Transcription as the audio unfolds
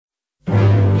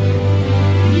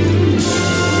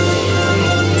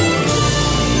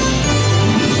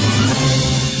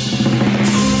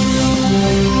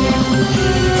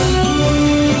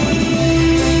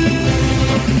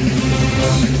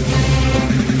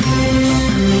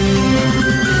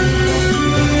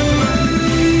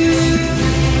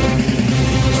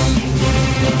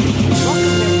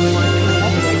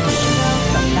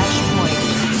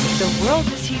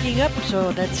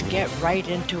so let's get right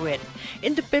into it.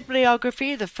 In the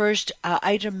bibliography, the first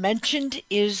item mentioned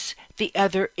is The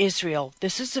Other Israel.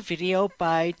 This is a video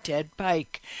by Ted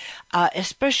Pike.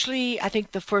 Especially, I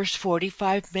think the first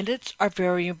 45 minutes are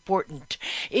very important.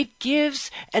 It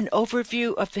gives an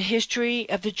overview of the history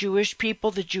of the Jewish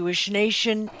people, the Jewish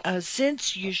nation,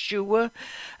 since Yeshua,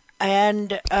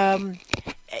 and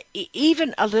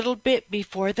even a little bit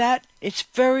before that. It's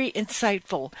very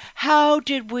insightful. How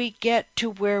did we get to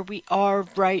where we are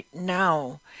right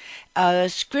now?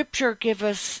 Scripture gives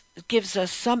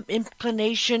us some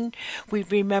inclination. We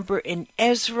remember in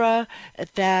Ezra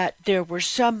that there were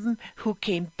some who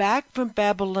came back from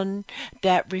Babylon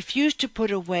that refused to put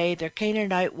away their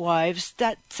Canaanite wives.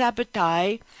 That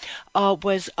Sabbatai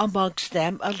was amongst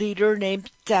them, a leader named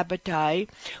Sabbatai.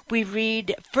 We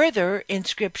read further in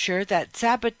Scripture that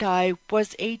Sabbatai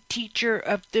was a teacher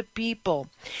of the people.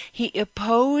 He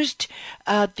opposed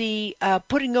the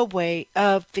putting away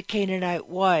of the Canaanite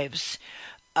wives.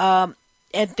 And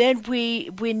then we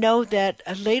know that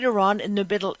later on in the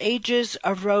Middle Ages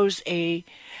arose a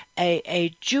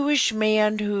Jewish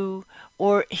man who,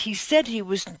 or he said he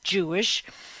was Jewish.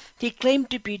 He claimed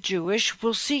to be Jewish.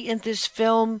 We'll see in this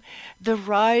film the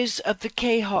rise of the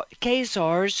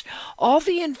Khazars. All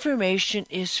the information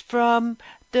is from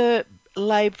the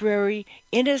library,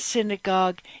 in a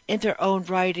synagogue, in their own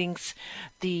writings,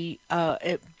 the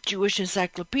Jewish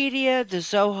Encyclopedia, the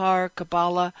Zohar,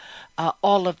 Kabbalah,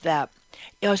 all of that.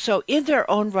 So in their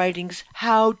own writings,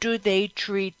 how do they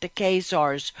treat the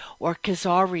Khazars or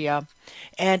Khazaria?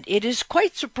 And it is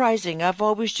quite surprising. I've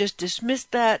always just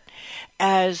dismissed that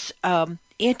as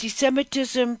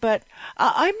anti-Semitism, but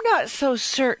I'm not so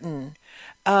certain.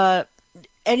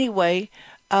 Anyway,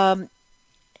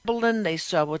 Babylon, they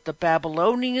saw what the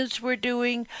Babylonians were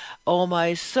doing. Oh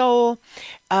my soul.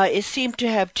 It seemed to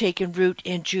have taken root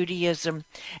in Judaism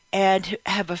and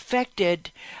have affected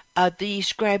the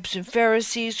scribes and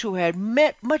Pharisees, who had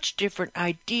much different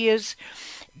ideas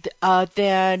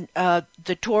than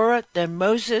the Torah, than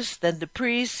Moses, than the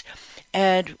priests.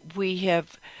 And we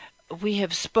have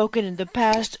spoken in the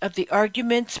past of the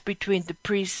arguments between the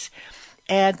priests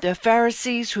and the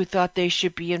Pharisees, who thought they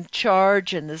should be in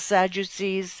charge, and the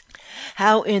Sadducees.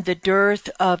 How in the dearth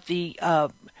of the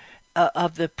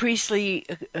priestly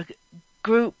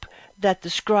group, that the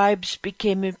scribes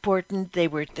became important. They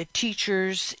were the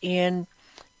teachers in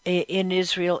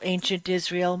Israel, ancient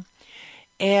Israel,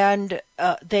 and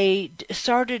they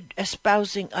started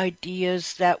espousing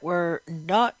ideas that were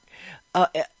not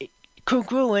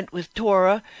congruent with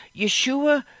Torah.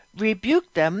 Yeshua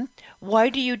rebuked them. Why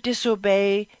do you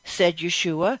disobey, said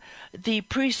Yeshua, the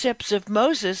precepts of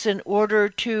Moses in order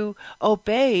to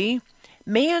obey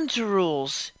man's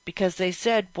rules? Because they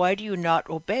said, why do you not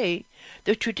obey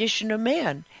the tradition of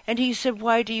man? And he said,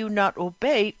 why do you not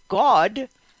obey God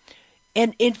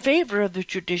and in favor of the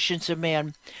traditions of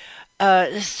man?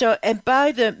 And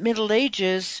by the Middle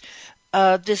Ages,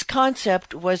 this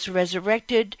concept was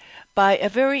resurrected by a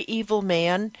very evil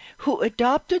man who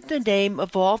adopted the name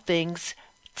of all things,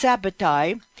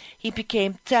 Sabbatai. He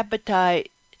became Sabbatai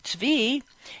Tzvi,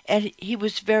 and he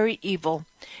was very evil.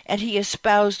 And he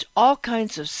espoused all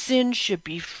kinds of sins should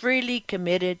be freely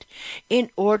committed in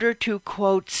order to,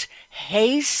 quotes,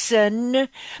 hasten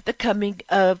the coming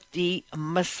of the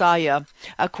Messiah.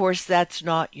 Of course, that's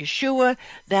not Yeshua.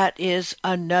 That is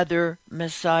another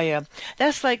Messiah.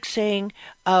 That's like saying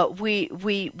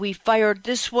we fired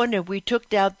this one and we took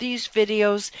down these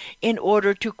videos in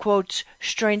order to, quotes,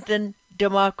 strengthen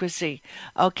democracy.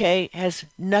 Okay, has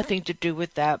nothing to do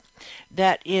with that.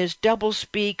 That is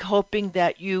doublespeak, hoping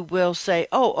that you will say,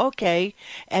 oh, okay,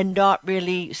 and not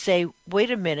really say, wait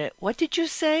a minute, what did you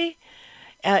say?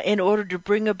 In order to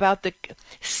bring about the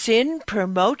sin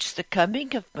promotes the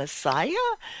coming of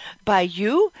Messiah by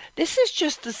you? This is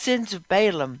just the sins of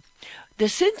Balaam. The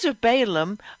sins of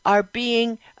Balaam are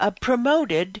being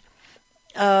promoted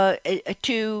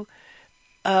to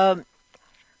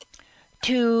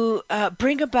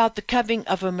bring about the coming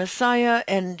of a Messiah.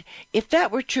 And if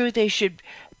that were true, they should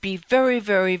be very,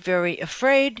 very, very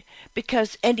afraid,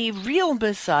 because any real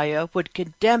Messiah would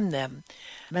condemn them.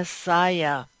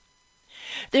 Messiah.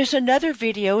 There's another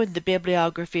video in the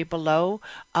bibliography below.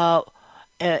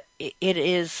 It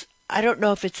is, I don't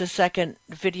know if it's a second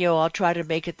video. I'll try to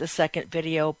make it the second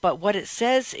video. But what it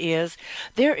says is,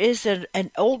 there is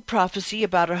an old prophecy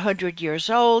about 100 years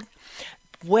old.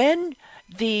 When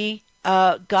the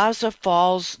Gaza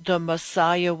falls, the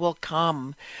Messiah will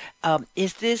come.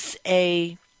 Is this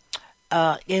a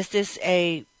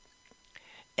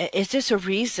Is this a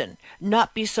reason?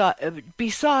 Not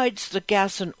besides the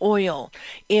gas and oil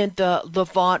in the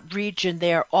Levant region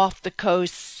there off the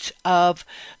coasts of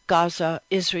Gaza,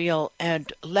 Israel,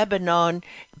 and Lebanon,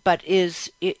 but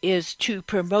is to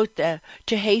promote to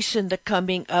hasten the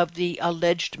coming of the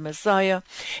alleged Messiah?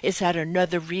 Is that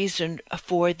another reason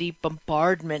for the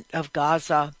bombardment of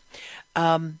Gaza?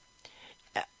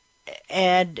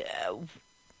 And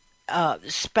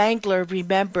Spangler,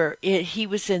 remember, he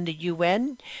was in the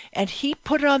UN, and he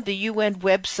put on the UN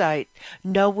website,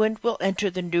 "No one will enter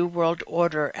the New World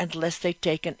Order unless they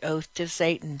take an oath to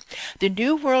Satan." The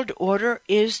New World Order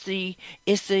is the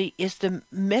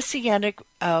messianic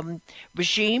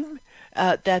regime.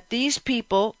 That these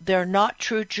people, they're not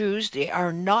true Jews, they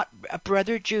are not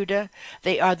Brother Judah,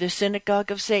 they are the synagogue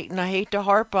of Satan. I hate to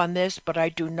harp on this, but I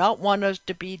do not want us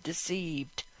to be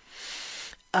deceived.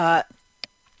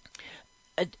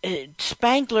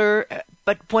 Spangler,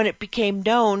 but when it became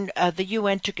known, the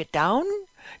UN took it down.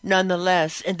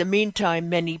 Nonetheless, in the meantime,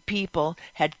 many people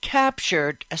had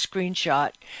captured a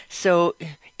screenshot, so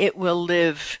it will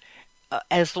live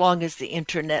as long as the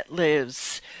internet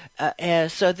lives.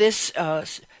 So this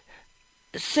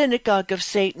synagogue of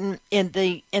Satan in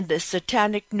the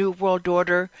satanic New World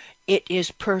Order, it is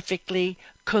perfectly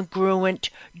congruent.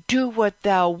 Do what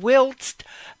thou wilt.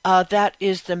 That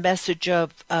is the message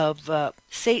of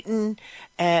Satan,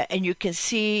 and you can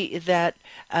see that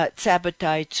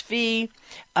Sabbatite's V.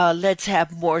 Let's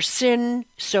have more sin,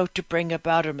 so to bring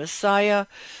about a Messiah.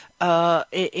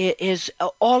 It is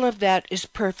all of that is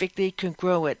perfectly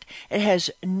congruent. It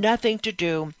has nothing to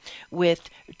do with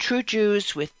true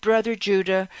Jews, with Brother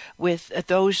Judah, with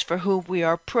those for whom we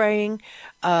are praying.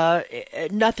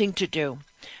 Nothing to do.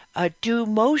 Do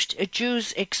most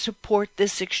Jews support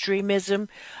this extremism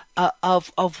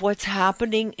of what's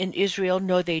happening in Israel?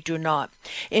 No, they do not.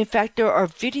 In fact, there are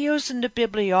videos in the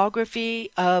bibliography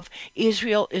of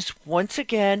Israel is once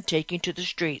again taking to the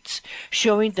streets,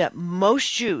 showing that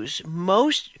most Jews,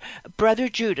 most of Brother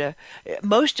Judah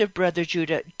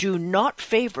do not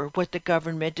favor what the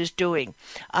government is doing.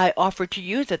 I offer to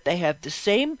you that they have the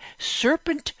same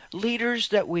serpent leaders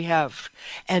that we have,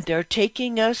 and they're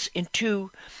taking us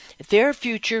into their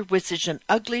future, which is an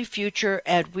ugly future,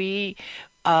 and we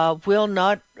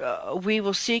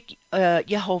will seek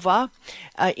Jehovah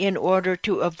in order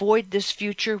to avoid this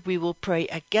future. We will pray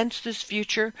against this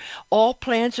future. All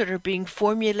plans that are being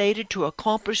formulated to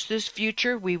accomplish this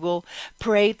future, we will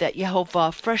pray that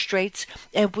Jehovah frustrates,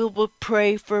 and we will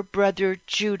pray for Brother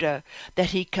Judah,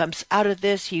 that he comes out of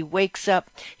this, he wakes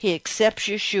up, he accepts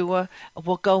Yeshua.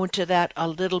 We'll go into that a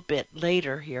little bit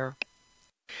later here.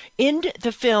 In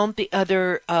the film, The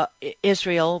Other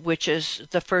Israel, which is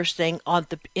the first thing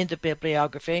in the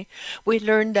bibliography, we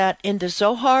learn that in the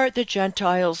Zohar, the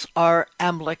Gentiles are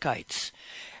Amalekites.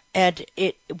 And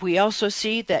we also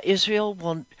see that Israel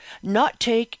will not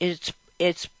take its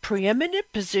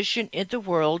preeminent position in the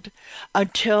world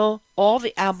until all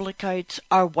the Amalekites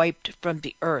are wiped from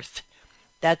the earth.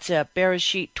 That's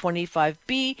Bereshit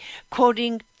 25b,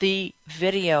 quoting the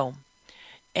video.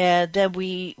 And then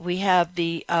we have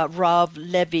the Rav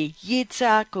Levi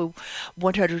Yitzhak, who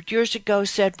 100 years ago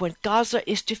said, when Gaza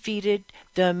is defeated,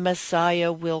 the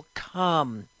Messiah will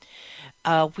come.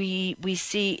 We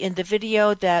see in the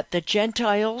video that the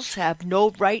Gentiles have no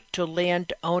right to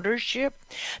land ownership.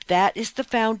 That is the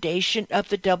foundation of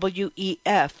the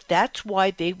WEF. That's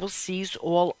why they will seize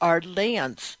all our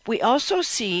lands. We also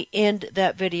see in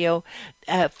that video,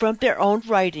 from their own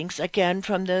writings, again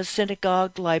from the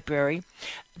synagogue library,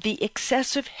 the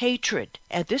excessive hatred,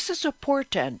 and this is a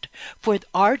portent for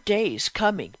our days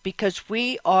coming, because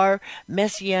we are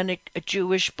Messianic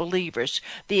Jewish believers.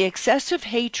 The excessive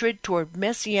hatred toward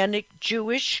Messianic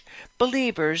Jewish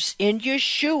believers in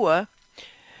Yeshua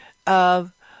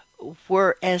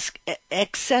were as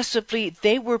excessively,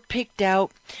 they were picked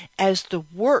out as the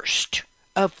worst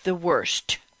of the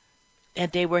worst,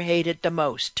 and they were hated the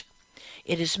most.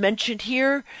 It is mentioned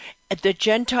here, the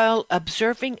Gentile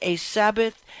observing a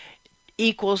Sabbath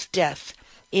equals death.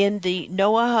 In the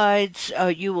Noahides,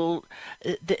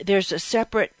 there's a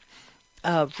separate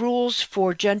rules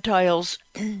for Gentiles,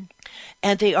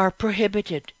 and they are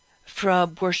prohibited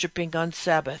from worshiping on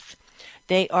Sabbath.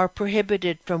 They are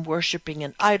prohibited from worshiping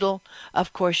an idol.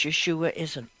 Of course, Yeshua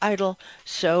is an idol,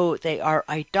 so they are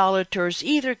idolaters.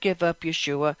 Either give up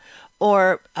Yeshua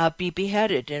or be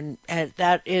beheaded, and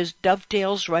that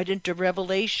dovetails right into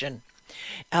Revelation.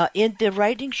 In the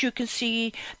writings, you can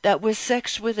see that with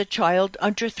sex with a child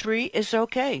under 3 is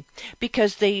okay,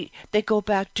 because they go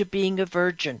back to being a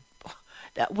virgin.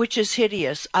 which is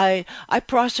hideous. I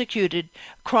prosecuted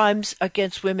crimes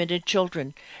against women and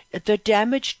children. The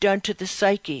damage done to the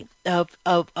psyche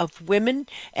of women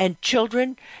and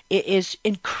children is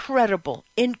incredible,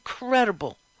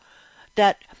 incredible.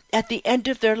 That at the end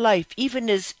of their life, even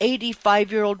as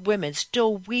 85-year-old women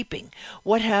still weeping,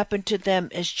 what happened to them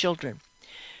as children.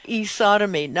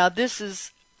 Sodomy. Now this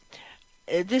is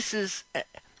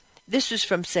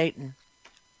from Satan.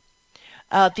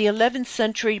 The 11th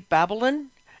century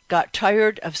Babylon got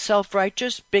tired of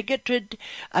self-righteous, bigoted,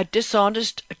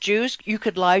 dishonest Jews. You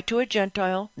could lie to a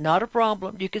Gentile, not a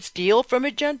problem. You could steal from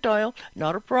a Gentile,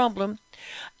 not a problem.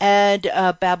 And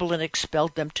Babylon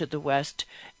expelled them to the west.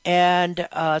 And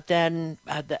then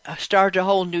start a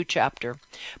whole new chapter.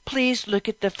 Please look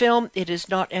at the film. It is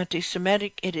not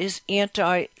anti-Semitic. It is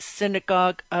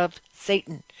anti-synagogue of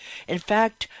Satan. In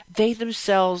fact, they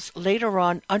themselves, later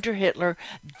on, under Hitler,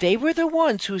 they were the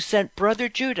ones who sent Brother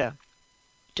Judah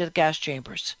to the gas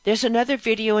chambers. There's another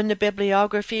video in the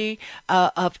bibliography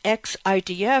of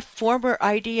ex-IDF, former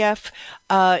IDF,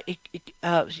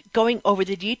 going over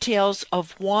the details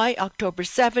of why October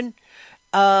 7,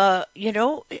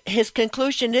 his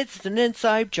conclusion is it's an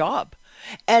inside job.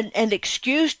 And an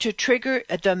excuse to trigger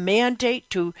the mandate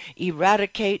to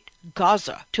eradicate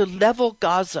Gaza, to level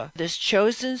Gaza, this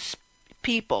chosen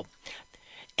people,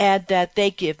 and that they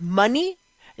give money,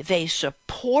 they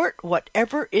support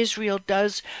whatever Israel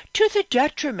does to the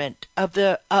detriment of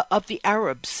the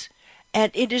Arabs.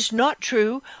 And it is not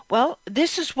true. Well,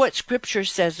 this is what Scripture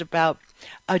says about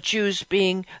Jews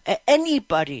being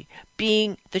anybody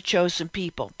being the chosen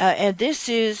people. And this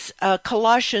is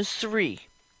Colossians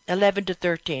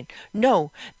 3:11-13.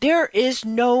 No, there is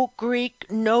no Greek,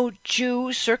 no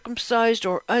Jew, circumcised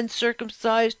or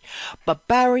uncircumcised,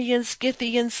 barbarian,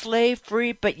 Scythian, slave,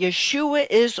 free, but Yeshua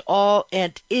is all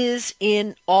and is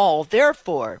in all.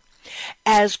 Therefore,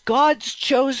 as God's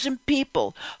chosen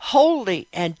people, holy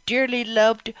and dearly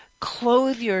loved,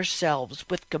 clothe yourselves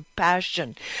with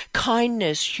compassion,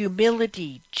 kindness,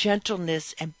 humility,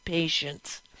 gentleness, and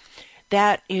patience.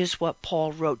 That is what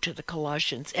Paul wrote to the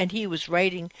Colossians, and he was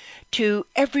writing to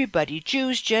everybody,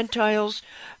 Jews, Gentiles,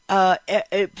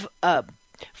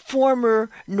 former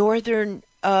northern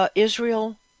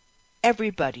Israel,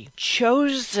 everybody,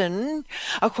 chosen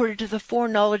according to the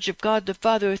foreknowledge of God the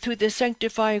Father through the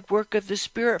sanctifying work of the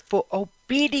Spirit for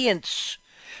obedience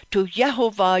to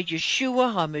Yehovah,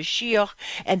 Yeshua HaMashiach,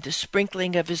 and the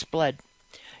sprinkling of his blood.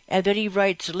 And then he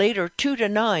writes later,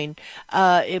 2-9,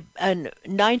 and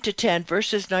 9-10,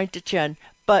 verses 9-10,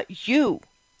 but you,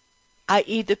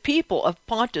 i.e. the people of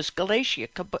Pontus, Galatia,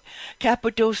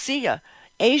 Cappadocia,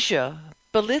 Asia,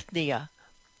 Bithynia,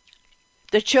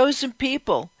 the chosen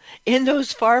people in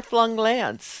those far-flung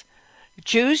lands,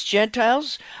 Jews,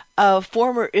 Gentiles,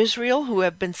 former Israel who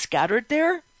have been scattered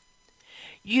there,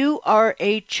 you are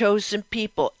a chosen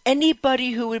people.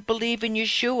 Anybody who would believe in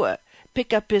Yeshua,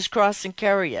 pick up his cross and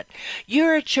carry it.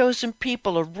 You're a chosen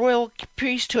people, a royal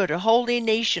priesthood, a holy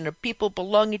nation, a people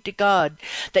belonging to God,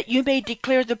 that you may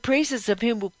declare the praises of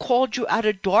him who called you out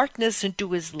of darkness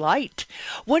into his light.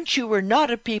 Once you were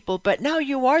not a people, but now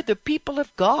you are the people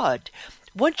of God.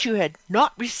 Once you had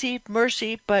not received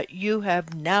mercy, but you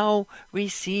have now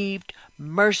received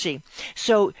mercy.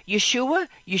 So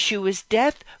Yeshua's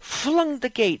death flung the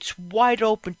gates wide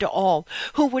open to all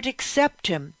who would accept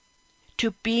him,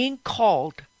 to being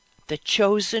called the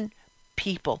chosen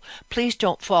people. Please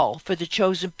don't fall, for the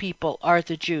chosen people are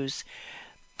the Jews.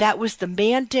 That was the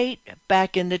mandate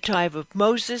back in the time of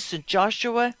Moses and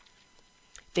Joshua.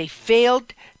 They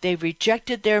failed. They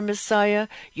rejected their Messiah.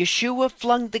 Yeshua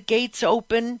flung the gates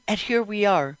open, and here we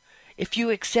are. If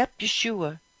you accept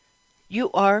Yeshua,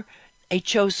 you are a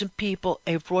chosen people,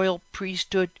 a royal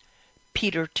priesthood.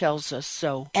 Peter tells us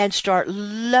so. And start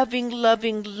loving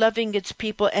its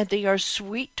people, and they are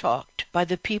sweet-talked by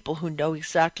the people who know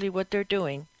exactly what they're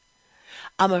doing.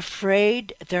 I'm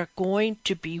afraid they're going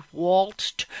to be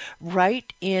waltzed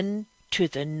right into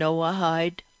the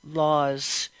Noahide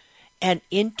laws and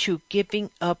into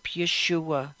giving up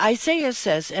Yeshua. Isaiah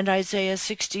says in Isaiah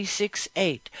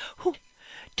 66:8, who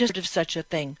does of such a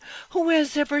thing? Who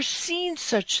has ever seen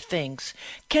such things?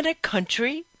 Can a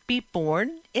country be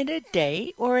born in a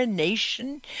day, or a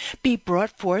nation be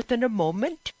brought forth in a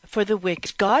moment? For the wicked.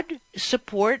 Does God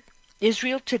support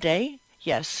Israel today?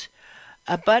 Yes.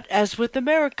 But as with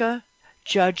America,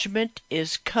 judgment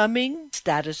is coming.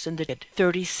 Status in the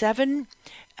 37.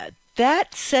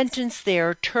 That sentence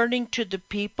there, turning to the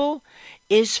people,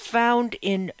 is found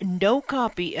in no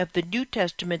copy of the New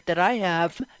Testament that I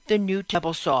have, the New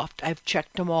Bible Soft. I've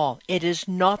checked them all. It is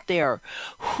not there.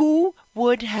 Who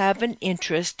would have an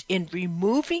interest in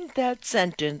removing that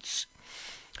sentence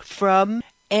from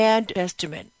and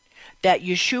Testament that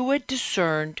Yeshua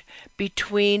discerned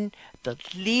between the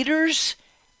leaders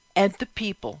and the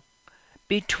people,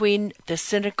 between the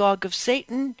synagogue of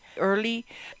Satan, early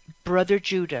brother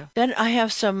Judah. Then I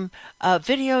have some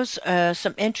videos,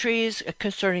 some entries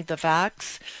concerning the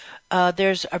vax.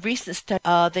 There's a recent study,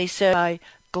 they said by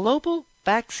Global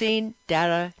Vaccine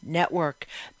Data Network.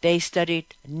 They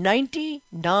studied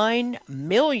 99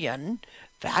 million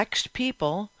vaxxed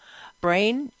people,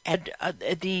 brain, and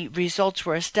the results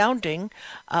were astounding.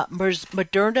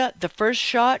 Moderna, the first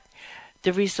shot,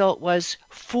 the result was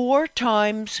 4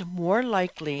 times more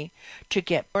likely to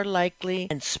get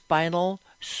and spinal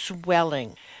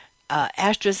swelling.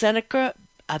 AstraZeneca,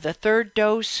 the third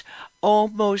dose,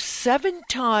 almost 7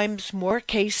 times more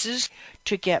cases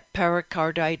to get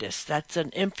pericarditis. That's an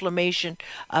inflammation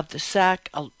of the sac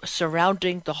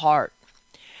surrounding the heart.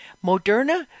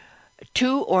 Moderna,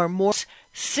 2 or more,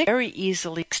 6 very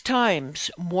easily 6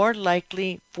 times more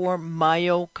likely for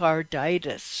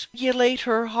myocarditis. Regulate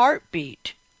her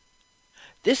heartbeat.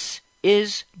 This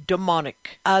is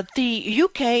demonic. The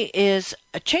UK is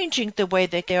changing the way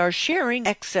that they are sharing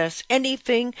excess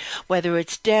anything, whether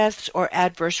it's deaths or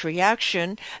adverse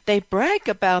reaction. They brag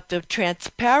about the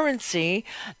transparency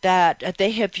that they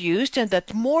have used and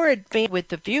that more advanced with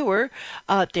the viewer,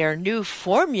 their new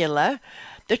formula.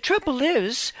 The trouble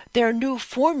is, their new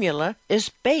formula is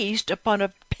based upon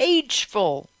a page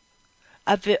full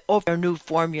of their new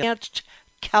formula. Advanced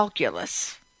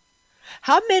calculus.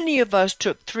 How many of us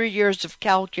took 3 years of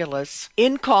calculus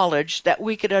in college that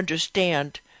we could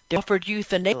understand? They offered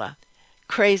euthanasia.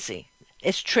 Crazy.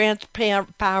 It's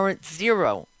transparent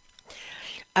zero.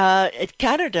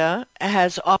 Canada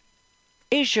has offered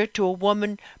euthanasia to a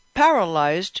woman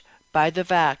paralyzed by the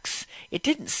vax. It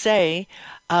didn't say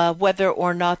whether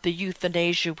or not the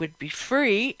euthanasia would be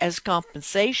free as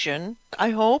compensation.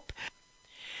 I hope.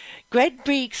 Greg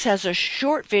Beeks has a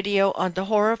short video on the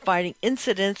horrifying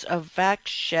incidents of vax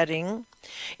shedding.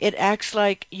 It acts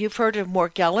like you've heard of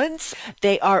Morgellons.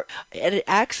 The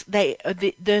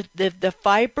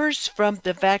fibers from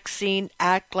the vaccine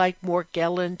act like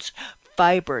Morgellons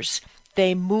fibers.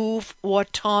 They move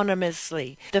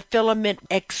autonomously. The filament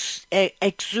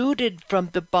exuded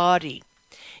from the body.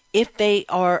 If they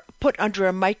are put under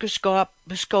a microscope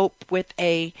with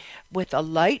a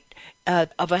light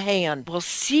of a hand, will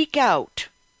seek out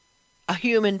a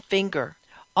human finger,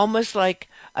 almost like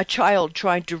a child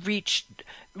trying to reach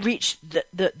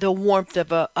the warmth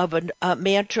of a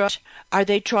mantra. Are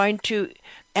they trying to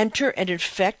enter and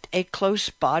infect a close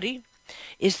body?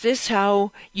 Is this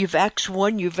how you vax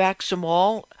one, you vax them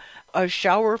all? A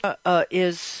shower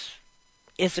is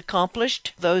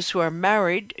accomplished. Those who are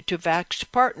married to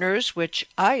vaxxed partners, which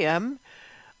I am,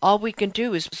 all we can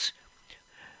do is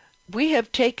we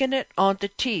have taken it on the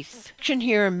teeth.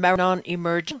 Here in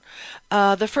non-emergent.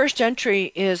 The first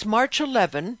entry is March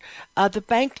 11. The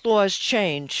bank laws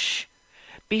change.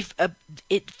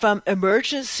 From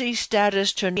emergency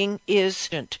status to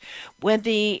isn't. When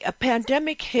the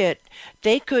pandemic hit,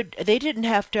 they didn't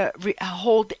have to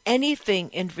hold anything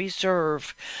in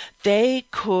reserve. They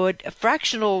could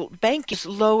fractional banking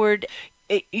lowered.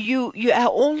 You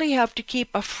only have to keep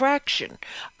a fraction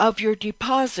of your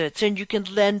deposits, and you can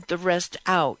lend the rest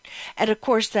out. And of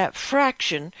course, that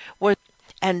fraction was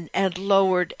and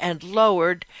lowered,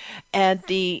 and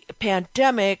the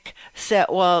pandemic said,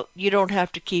 well, you don't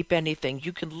have to keep anything.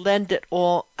 You can lend it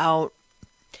all out.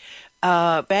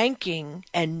 Banking,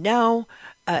 and now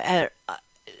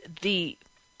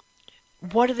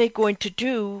what are they going to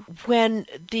do when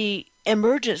the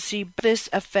emergency this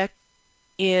effect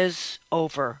is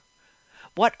over?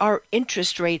 What are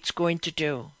interest rates going to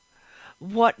do?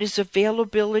 What is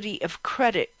availability of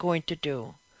credit going to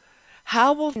do?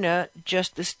 How will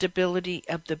just the stability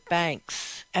of the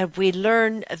banks? And we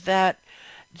learn that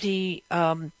the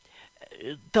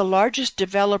largest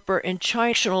developer in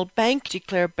China, bank,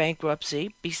 declared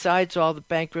bankruptcy, besides all the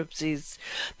bankruptcies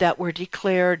that were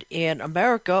declared in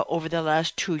America over the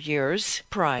last 2 years.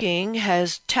 Prime King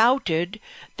has touted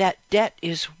that debt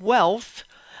is wealth,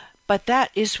 but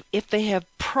that is if they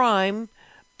have prime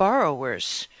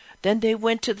borrowers. Then they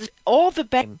went to all the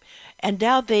banks, and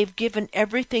now they've given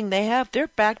everything they have. They're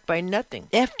backed by nothing.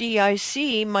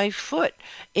 FDIC, my foot.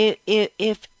 If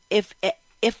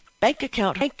bank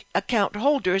account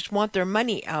holders want their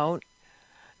money out,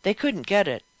 they couldn't get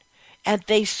it. And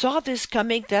they saw this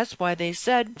coming. That's why they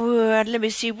said, let me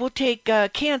see, we'll take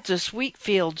Kansas wheat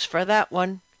fields for that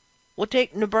one. We'll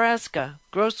take Nebraska,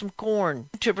 grow some corn,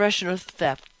 to Russian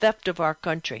theft of our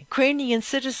country. Ukrainian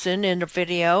citizen in a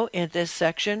video in this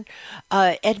section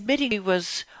admitting he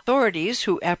was authorities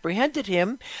who apprehended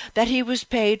him that he was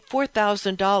paid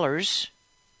 $4,000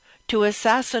 to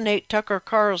assassinate Tucker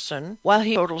Carlson while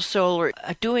he total solar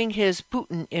doing his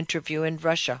Putin interview in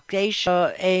Russia.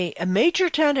 A major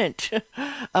tenet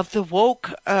of the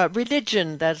woke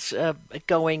religion that's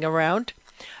going around,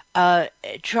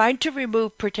 trying to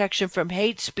remove protection from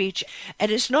hate speech.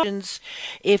 And it's not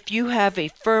if you have a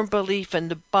firm belief in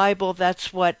the Bible,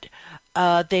 that's what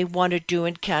they want to do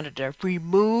in Canada.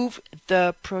 Remove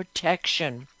the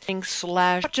protection.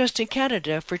 Not just in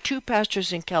Canada, for two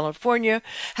pastors in California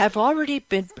have already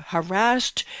been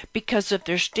harassed because of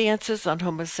their stances on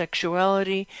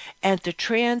homosexuality and the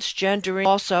transgendering,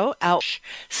 also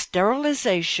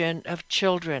sterilization of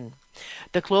children.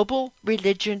 The global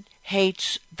religion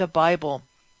hates the Bible.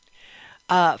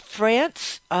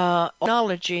 France,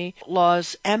 technology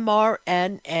laws,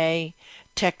 mRNA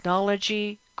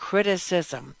technology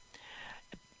criticism.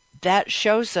 That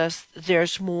shows us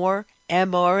there's more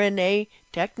mRNA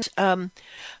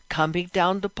coming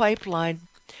down the pipeline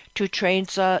to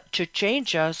change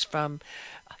us from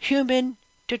human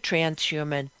to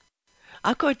transhuman.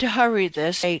 I'm going to hurry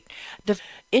this. The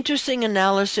interesting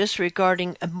analysis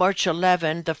regarding March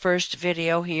 11, the first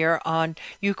video here on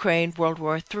Ukraine, World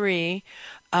War III.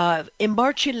 In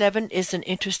March 11 is an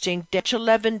interesting day. March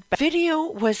 11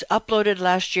 video was uploaded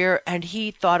last year, and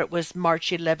he thought it was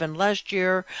March 11 last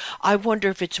year. I wonder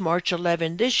if it's March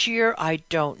 11 this year. I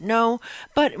don't know.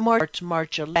 But March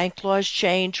 11. Bank laws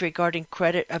change regarding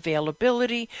credit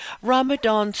availability.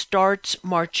 Ramadan starts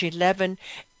March 11.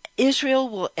 Israel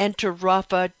will enter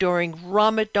Rafah during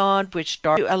Ramadan, which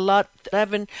starts a lot.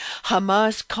 11.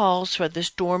 Hamas calls for the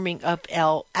storming of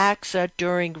Al-Aqsa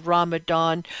during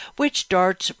Ramadan, which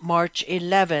starts March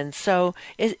 11. So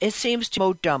it seems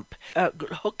to dump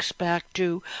hooks back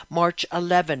to March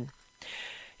 11.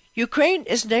 Ukraine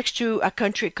is next to a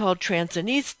country called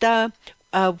Transnistria,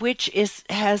 which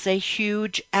has a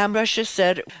huge. Russia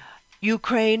said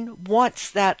Ukraine wants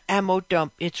that ammo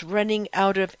dump. It's running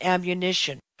out of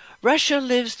ammunition. Russia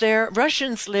lives there,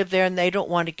 Russians live there, and they don't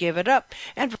want to give it up.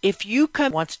 And if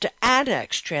Ukraine wants to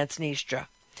annex Transnistria,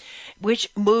 which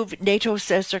move NATO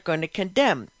says they're going to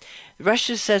condemn.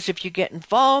 Russia says if you get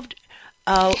involved,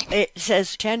 it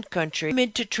says 10 countries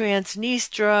into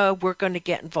Transnistria, we're going to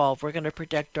get involved. We're going to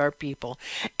protect our people.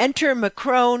 Enter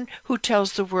Macron, who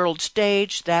tells the world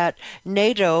stage that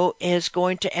NATO is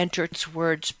going to enter its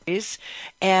word space,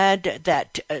 and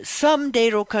that some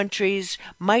NATO countries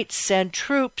might send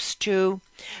troops to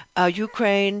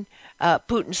Ukraine.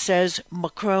 Putin says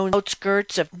Macron's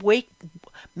outskirts of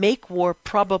make war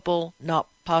probable, not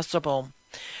possible.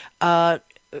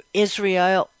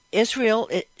 Israel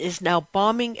is now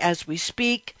bombing as we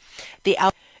speak. The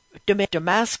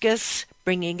Damascus,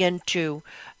 bringing into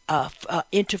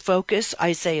focus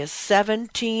Isaiah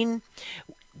 17.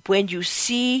 When you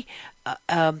see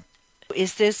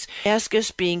is this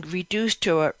Damascus being reduced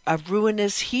to a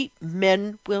ruinous heap,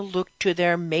 men will look to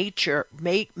their maker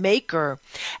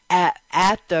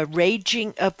at the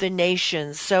raging of the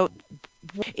nations. So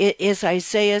it is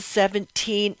Isaiah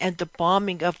 17 and the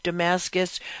bombing of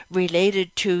Damascus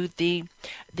related to the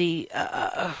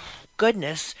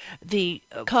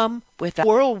come with a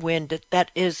whirlwind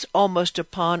that is almost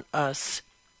upon us.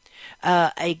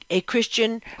 A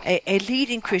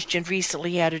leading Christian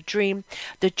recently had a dream.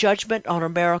 The judgment on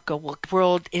America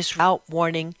world is out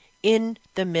warning in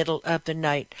the middle of the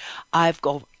night. I've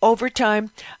gone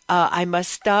overtime. I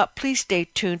must stop. Please stay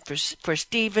tuned for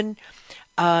Stephen.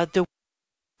 The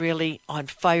really on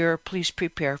fire. Please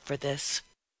prepare for this.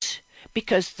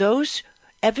 Because those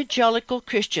evangelical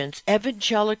Christians,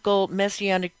 evangelical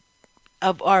messianic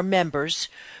of our members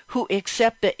who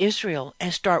accept the Israel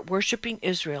and start worshiping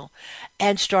Israel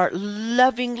and start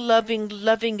loving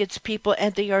its people,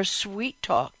 and they are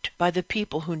sweet-talked by the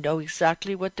people who know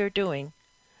exactly what they're doing.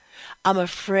 I'm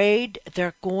afraid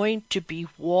they're going to be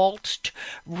waltzed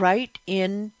right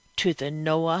into the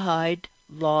Noahide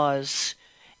laws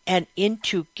and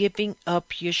into giving up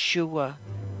Yeshua.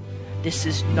 This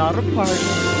is not a party.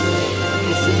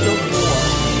 This is a war.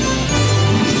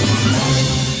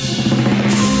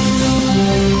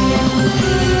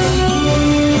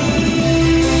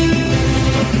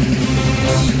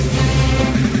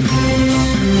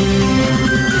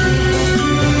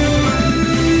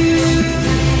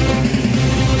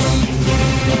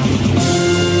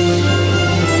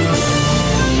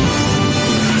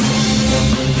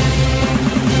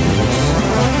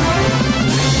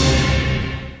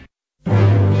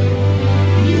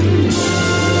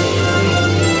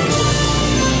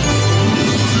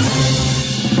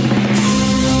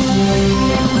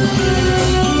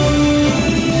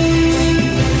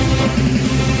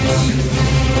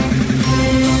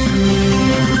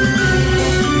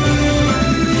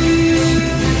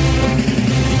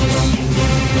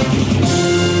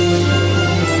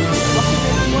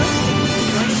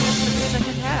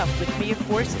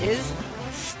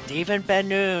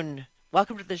 afternoon.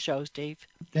 Welcome to the show, Steve.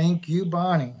 Thank you,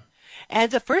 Bonnie. And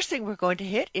the first thing we're going to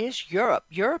hit is Europe.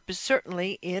 Europe is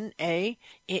certainly in a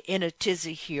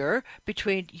tizzy here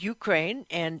between Ukraine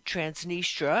and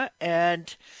Transnistria,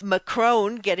 and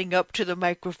Macron getting up to the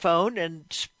microphone and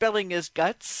spilling his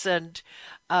guts, and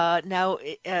now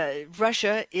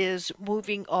Russia is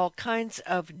moving all kinds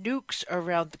of nukes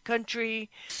around the country.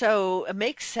 So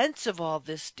make sense of all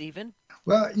this, Stephen.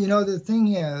 Well, the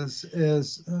thing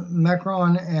is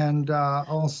Macron and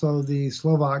also the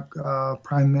Slovak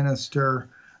Prime Minister,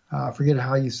 I forget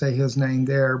how you say his name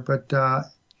there, but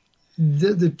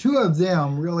the two of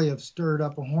them really have stirred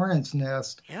up a hornet's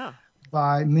nest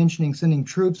by mentioning sending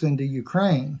troops into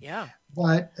Ukraine. Yeah.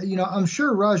 But, I'm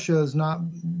sure Russia is not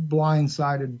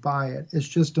blindsided by it. It's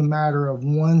just a matter of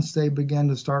once they begin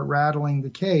to start rattling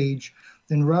the cage,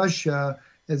 then Russia,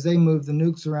 as they move the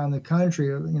nukes around the country,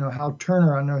 Hal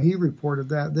Turner, I know he reported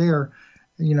that there,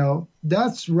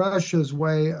 that's Russia's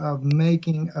way of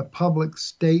making a public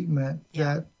statement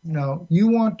that, you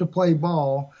want to play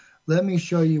ball, let me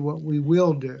show you what we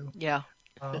will do. Yeah.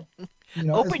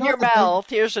 Open your mouth,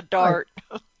 here's a dart.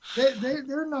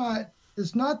 They're not,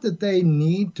 it's not that they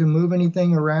need to move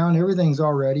anything around, everything's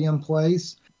already in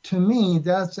place. To me,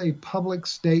 that's a public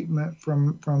statement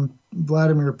from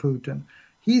Vladimir Putin.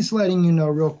 He's letting you know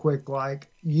real quick, like,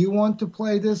 you want to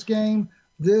play this game?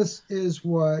 This is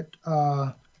what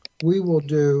we will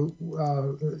do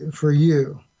for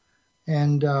you.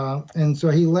 And so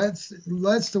he lets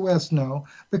the West know,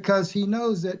 because he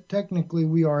knows that technically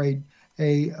we are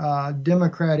a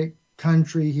democratic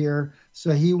country here.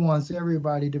 So he wants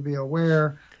everybody to be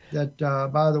aware that,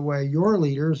 by the way, your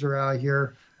leaders are out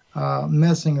here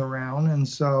messing around. And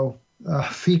so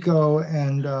Fico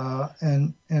and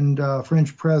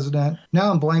French president.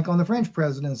 Now I'm blank on the French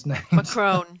president's name.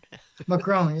 Macron.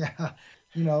 Macron, yeah.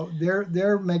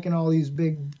 They're making all these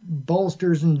big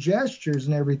bolsters and gestures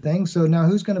and everything. So now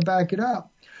who's going to back it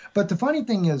up? But the funny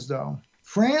thing is, though,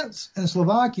 France and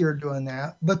Slovakia are doing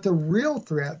that. But the real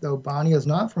threat, though, Bonnie, is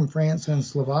not from France and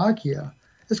Slovakia.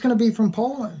 It's going to be from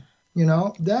Poland.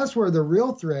 That's where the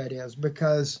real threat is,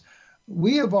 because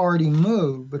we have already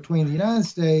moved between the United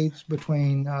States,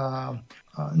 between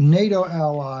NATO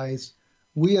allies.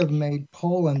 We have made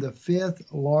Poland the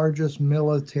fifth largest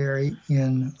military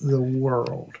in the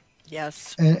world.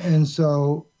 Yes. And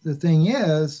so the thing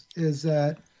is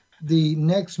that the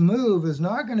next move is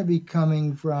not going to be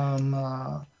coming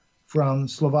from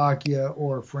Slovakia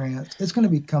or France. It's going to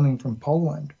be coming from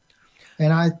Poland.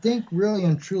 And I think really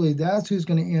and truly that's who's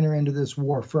going to enter into this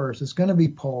war first. It's going to be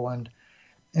Poland.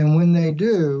 And when they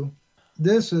do,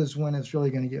 this is when it's really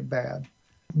going to get bad.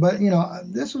 But,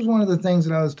 this was one of the things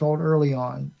that I was told early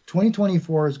on.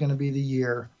 2024 is going to be the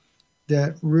year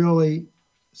that really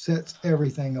sets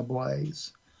everything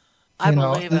ablaze. I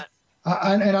believe it.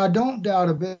 And I don't doubt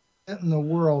a bit in the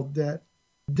world that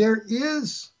there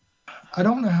is, I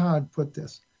don't know how I'd put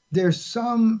this, there's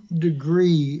some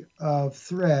degree of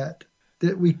threat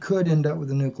that we could end up with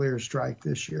a nuclear strike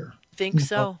this year. Think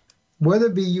so. Whether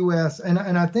it be U.S., and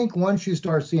I think once you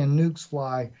start seeing nukes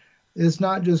fly, it's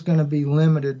not just going to be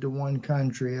limited to one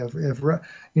country.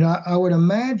 I would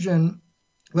imagine,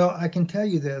 well, I can tell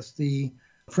you this, the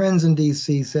friends in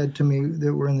D.C. said to me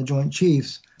that were in the Joint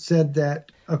Chiefs, said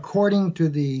that according to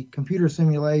the computer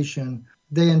simulation,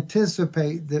 they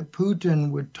anticipate that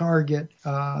Putin would target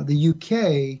the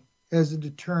U.K. as a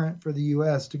deterrent for the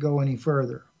U.S. to go any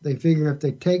further. They figure if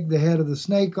they take the head of the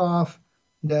snake off,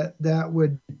 that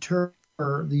would deter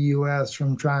the U.S.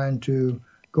 from trying to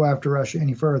go after Russia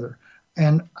any further.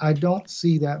 And I don't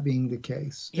see that being the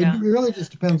case. Yeah. It really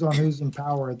just depends on who's in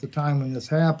power at the time when this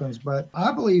happens. But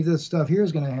I believe this stuff here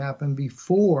is going to happen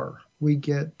before we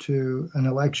get to an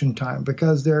election time,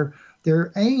 because their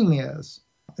aim is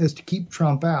to keep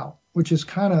Trump out, which is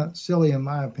kind of silly in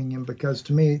my opinion, because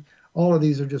to me, all of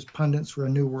these are just pundits for a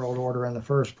new world order in the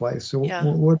first place. So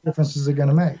what difference is it going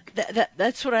to make?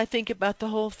 That's what I think about the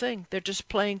whole thing. They're just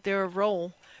playing their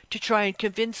role to try and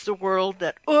convince the world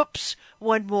that, oops,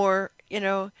 one more,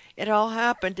 it all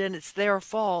happened and it's their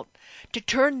fault. To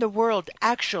turn the world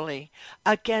actually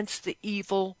against the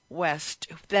evil West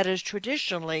that has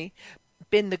traditionally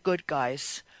been the good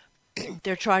guys.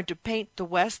 They're trying to paint the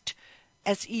West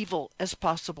as evil as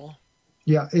possible.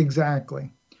 Yeah, exactly.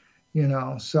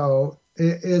 So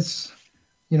it's,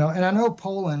 and I know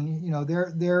Poland,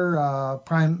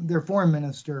 their foreign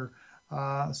minister,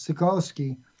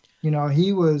 Sikorski,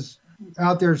 he was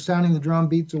out there sounding the drum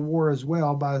beats of war as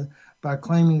well by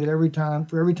claiming that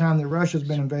for every time that Russia's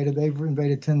been invaded, they've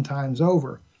invaded 10 times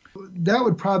over. That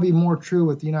would probably be more true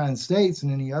with the United States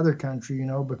than any other country,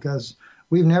 because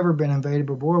we've never been invaded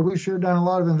before. We've sure done a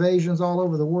lot of invasions all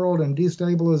over the world and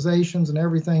destabilizations and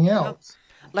everything Yeah. else.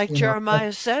 Like You know,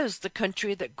 Jeremiah says, the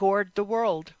country that gored the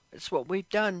world. It's what we've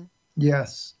done.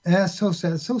 yes, and that's so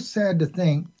sad. So sad to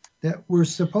think that we're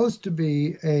supposed to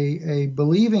be a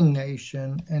believing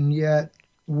nation, and yet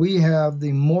we have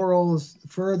the morals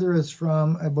furthest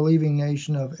from a believing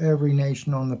nation of every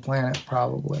nation on the planet,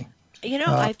 probably.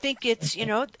 Uh, I think it's,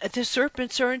 the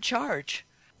serpents are in charge.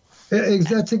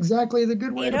 that's exactly the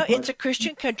good way to put It's a it.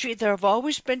 Christian country. There have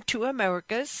always been two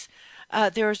Americas.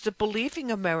 There's the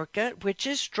believing America, which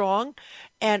is strong,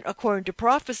 and according to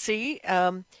prophecy,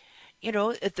 the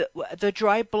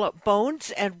dry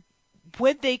bones, and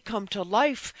when they come to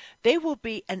life, they will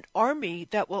be an army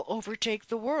that will overtake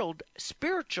the world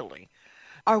spiritually.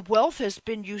 Our wealth has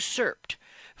been usurped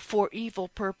for evil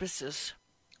purposes.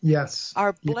 Yes.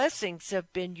 Our Yeah. blessings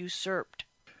have been usurped.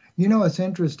 It's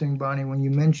interesting, Bonnie, when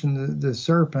you mentioned the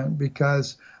serpent,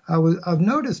 because I've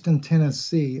noticed in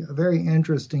Tennessee a very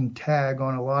interesting tag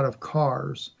on a lot of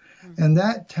cars, and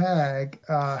that tag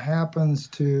happens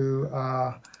to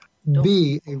Don't,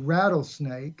 be a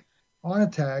rattlesnake on a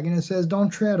tag, and it says "Don't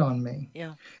tread on me."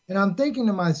 yeah, And I'm thinking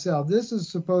to myself, this is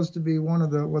supposed to be one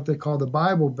of the what they call the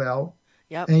Bible Belt,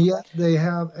 yep, and yet they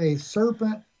have a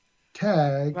serpent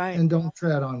tag right, and "Don't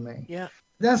tread on me." yeah,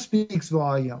 That speaks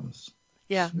volumes.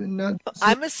 yeah. No,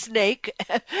 I'm a snake,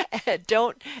 and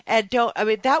don't. I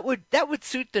mean, that would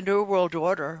suit the New World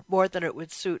Order more than it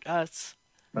would suit us.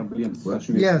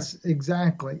 yes,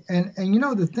 exactly. And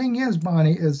the thing is,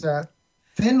 Bonnie, is that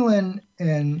Finland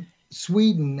and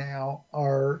Sweden now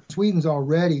are Sweden's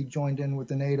already joined in with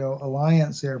the NATO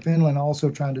alliance there. Finland also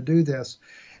trying to do this.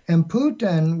 And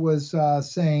Putin was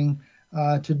saying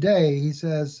today, he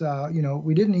says,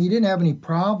 he didn't have any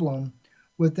problem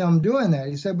with them doing that.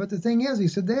 He said, but the thing is, he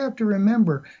said, they have to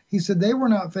remember, he said, they were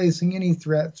not facing any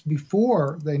threats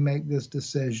before they make this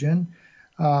decision.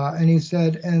 And he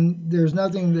said, and there's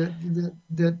nothing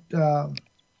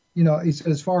he said,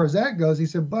 as far as that goes, he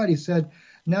said, but he said,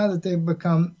 now that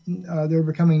they're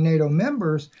becoming NATO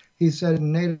members, he said,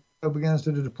 and NATO begins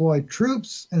to deploy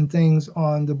troops and things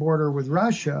on the border with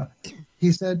Russia.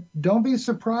 He said, don't be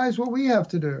surprised what we have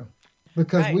to do,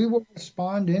 because Right? we will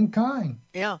respond in kind.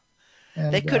 Yeah.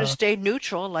 They And could have stayed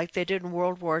neutral like they did in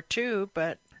World War II,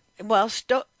 but well,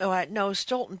 no,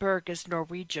 Stoltenberg is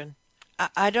Norwegian.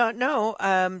 I don't know.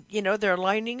 They're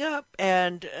lining up,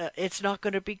 and it's not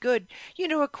going to be good.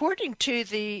 According to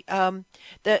the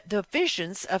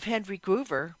visions of Henry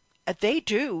Groover, they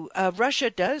do. Russia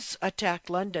does attack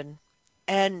London,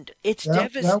 and it's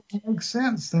that makes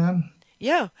sense then.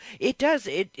 Yeah, it does.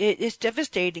 It's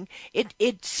devastating.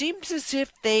 It seems as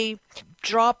if they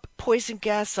drop poison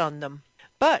gas on them.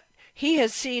 But he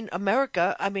has seen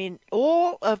America. I mean,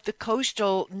 all of the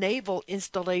coastal naval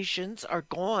installations are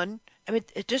gone. I mean,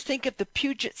 just think of the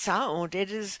Puget Sound. It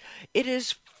is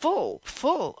full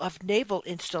of naval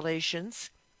installations.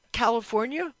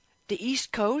 California, the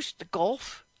East Coast, the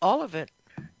Gulf, all of it.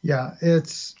 Yeah,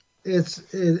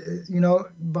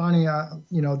 Bonnie,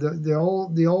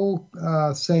 the old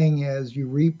saying is you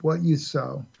reap what you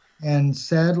sow. And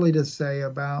sadly to say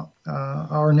about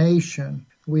our nation,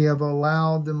 we have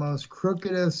allowed the most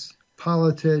crookedest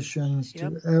politicians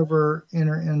Yep. to ever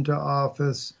enter into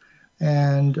office,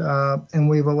 and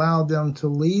we've allowed them to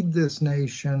lead this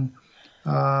nation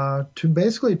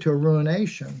to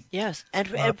ruination. Yes,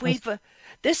 and Uh, we've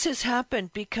this has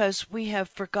happened because we have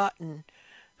forgotten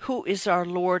who is our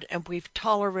Lord, and we've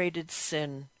tolerated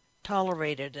sin,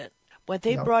 tolerated it. When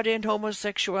they yeah, brought in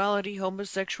homosexuality,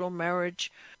 homosexual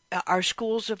marriage, our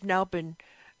schools have now been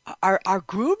our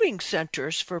grooming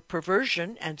centers for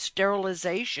perversion and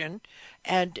sterilization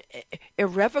and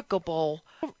irrevocable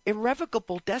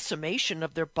decimation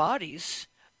of their bodies.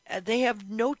 They have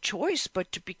no choice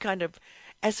but to be kind of,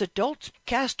 as adults,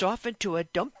 cast off into a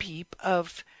dump heap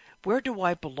of where do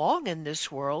I belong in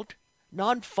this world?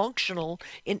 Non-functional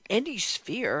in any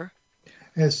sphere.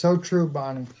 it's so true,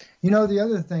 Bonnie. The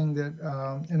other thing that,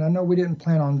 and I know we didn't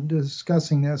plan on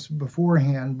discussing this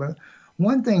beforehand, but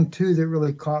one thing too that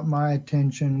really caught my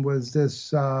attention was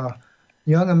this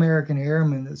young American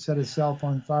airman that set himself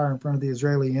on fire in front of the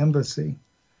Israeli embassy.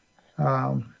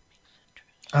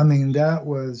 I mean, that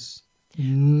was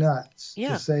nuts to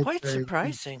Yeah, say the quite very least.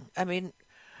 surprising. I mean,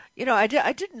 I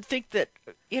didn't think that,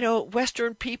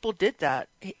 Western people did that.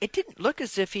 It didn't look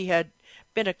as if he had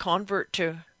been a convert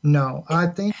to No, it. I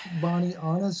think, Bonnie,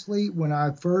 honestly, when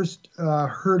I first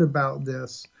heard about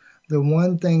this, the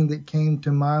one thing that came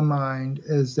to my mind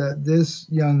is that this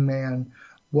young man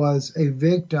was a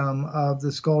victim of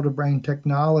the skull to brain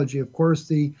technology. Of course,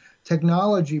 the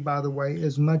technology, by the way,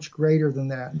 is much greater than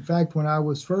that. In fact, when I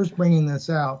was first bringing this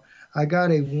out, I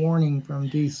got a warning from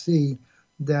DC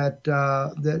that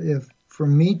if for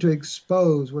me to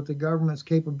expose what the government's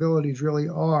capabilities really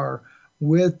are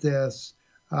with this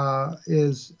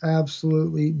is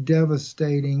absolutely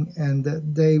devastating, and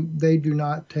that they do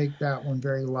not take that one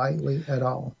very lightly at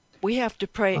all. We have to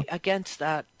pray against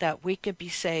that, that we can be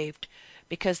saved,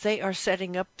 because they are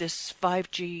setting up this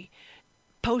 5G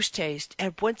post haste,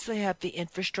 and once they have the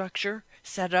infrastructure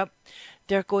set up,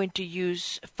 they're going to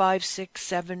use 5, 6,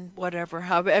 7, whatever,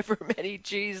 however many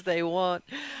G's they want.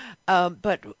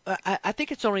 But I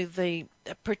think it's only the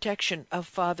protection of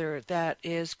Father that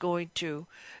is going to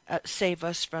save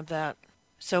us from that.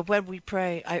 So when we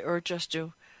pray, I urge us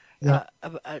to Yeah.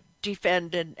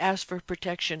 defend and ask for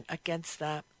protection against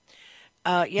that.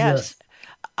 Yes, Yes.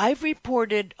 I've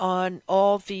reported on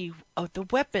all the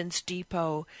weapons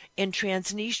depot in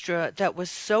Transnistria that was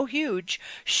so huge.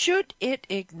 Should it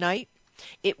ignite,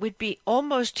 it would be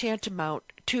almost tantamount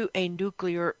to a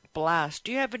nuclear blast.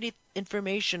 Do you have any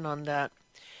information on that?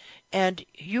 And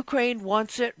Ukraine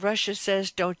wants it. Russia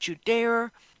says, "Don't you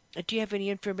dare." Do you have any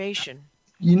information?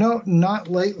 Not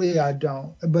lately, I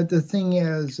don't. But the thing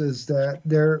is that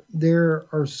there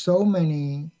are so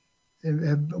many.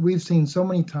 We've seen so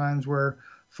many times where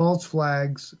false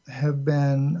flags have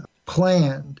been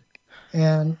planned,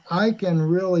 and I can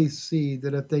really see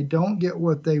that if they don't get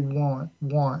what they want,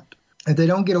 if they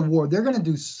don't get a war, they're going to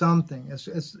do something.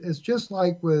 It's just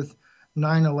like with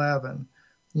 9/11.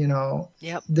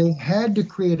 Yep. They had to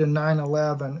create a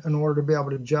 9/11 in order to be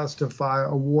able to justify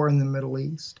a war in the Middle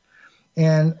East.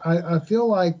 And I feel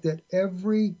like that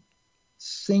every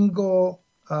single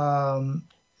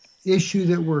issue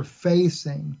that we're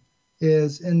facing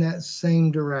is in that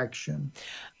same direction.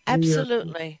 We are,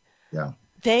 Absolutely. yeah,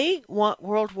 They want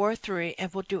World War III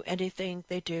and will do anything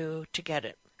they do to get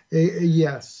it.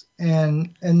 yes,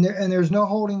 and there's no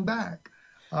holding back.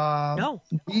 Uh, No.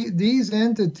 these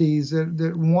entities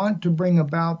that want to bring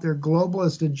about their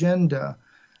globalist agenda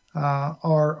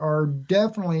are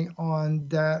definitely on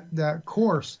that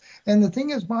course. And the thing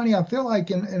is, Bonnie, I feel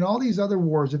like in all these other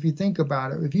wars, if you think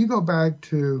about it, if you go back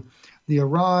to the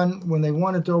Iran, when they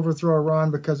wanted to overthrow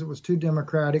Iran because it was too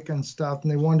democratic and stuff,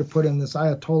 and they wanted to put in this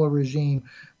Ayatollah regime,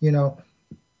 the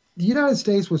United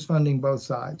States was funding both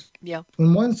sides. Yeah.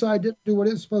 When one side didn't do what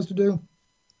it was supposed to do,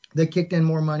 they kicked in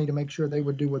more money to make sure they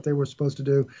would do what they were supposed to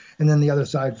do, and then the other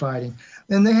side fighting.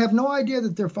 And they have no idea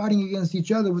that they're fighting against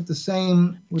each other with the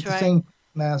same That's right. same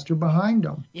master behind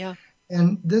them. Yeah.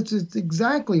 And this is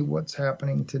exactly what's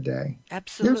happening today.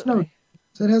 There's no Absolutely.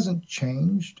 that hasn't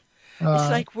changed. It's Uh,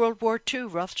 like World War II.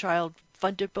 Rothschild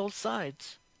funded both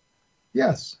sides.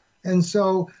 yes, and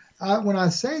so when I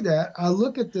say that, I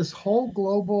look at this whole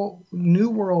global new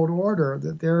world order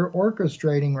that they're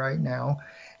orchestrating right now.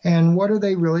 And what are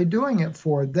they really doing it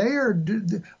for? They are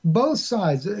both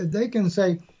sides. They can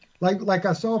say, like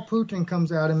I saw Putin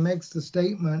comes out and makes the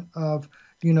statement of,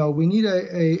 we need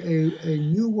a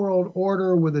new world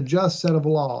order with a just set of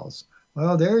laws.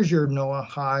 Well, there's your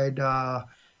Noahide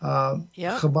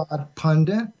Yep. Chabad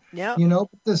pundit. Yep. At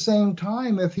the same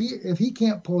time, if he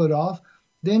can't pull it off,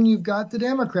 then you've got the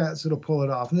Democrats that'll pull it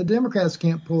off, and the Democrats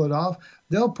can't pull it off.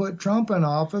 They'll put Trump in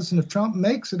office, and if Trump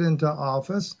makes it into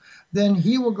office, then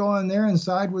he will go in there and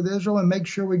side with Israel and make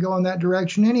sure we go in that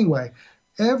direction anyway.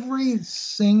 Every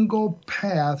single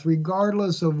path,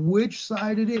 regardless of which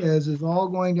side it is all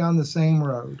going down the same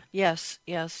road. Yes.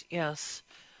 Yes. Yes.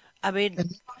 I mean,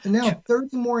 And now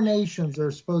 30 more nations are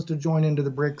supposed to join into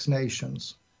the BRICS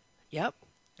nations. yep.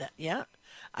 Yeah.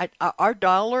 Our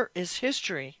dollar is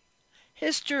history.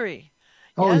 History.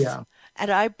 Oh, Yes. yeah. And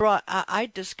I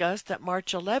discussed that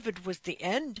March 11th was the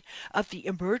end of the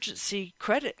emergency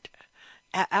credit.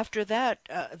 After that,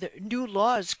 the new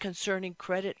laws concerning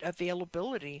credit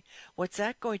availability. What's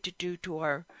that going to do to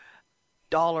our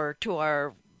dollar, to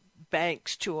our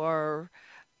banks, to our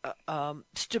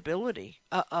stability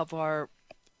of our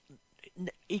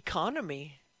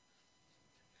economy?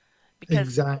 Because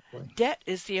Exactly. debt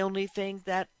is the only thing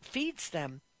that feeds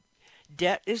them.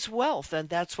 Debt is wealth, and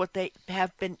that's what they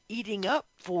have been eating up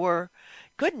for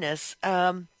goodness.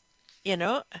 You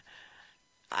know,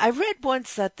 I read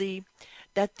once that the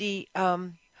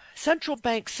central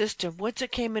bank system, once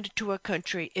it came into a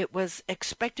country, it was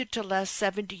expected to last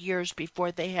 70 years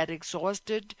before they had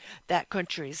exhausted that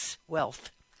country's wealth,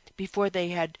 before they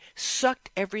had sucked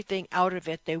everything out of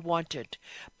it they wanted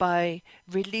by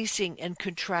releasing and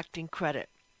contracting credit.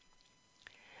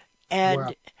 Wow.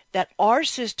 And that our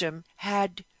system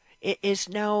is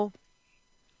now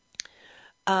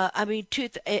I mean,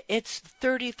 it's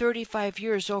 30, 35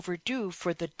 years overdue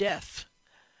for the death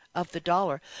of the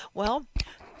dollar. Well,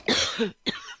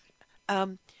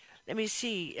 um, let me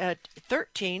see,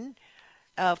 13,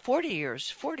 40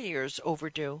 years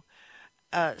overdue.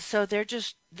 So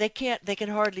they can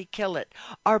hardly kill it.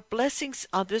 Our blessings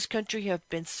on this country have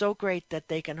been so great that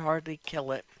they can hardly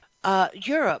kill it.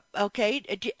 Europe, okay.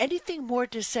 Anything more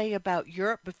to say about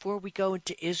Europe before we go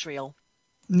into Israel?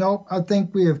 Nope, I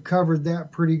think we have covered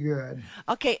that pretty good.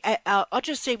 Okay, I'll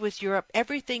just say with Europe,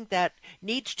 everything that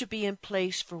needs to be in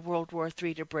place for World War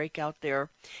III to break out there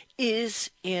is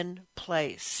in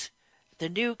place. The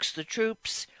nukes, the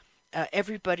troops,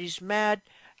 everybody's mad.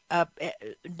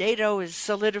 NATO is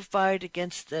solidified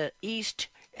against the East.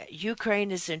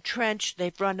 Ukraine is entrenched.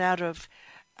 They've run out of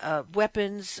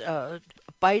weapons.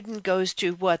 Biden goes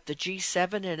to what, the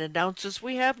G7, and announces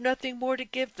we have nothing more to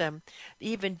give them,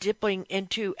 even dipping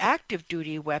into active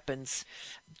duty weapons.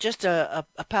 Just a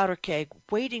powder keg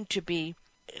waiting to be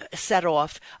set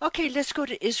off. Okay, let's go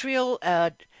to Israel.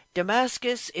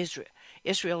 Damascus.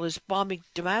 Israel is bombing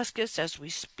Damascus as we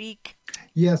speak.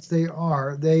 Yes, they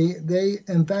are.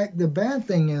 In fact, the bad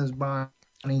thing is,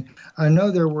 Bonnie, I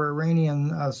know there were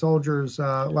Iranian soldiers,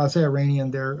 well, I say Iranian,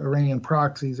 they're Iranian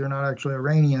proxies, they're not actually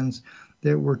Iranians,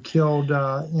 that were killed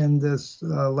in this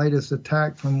latest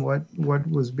attack from what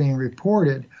was being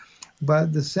reported.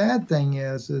 But the sad thing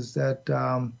is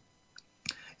that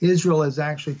Israel is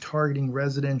actually targeting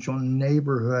residential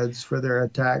neighborhoods for their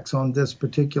attacks on this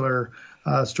particular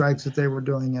strikes that they were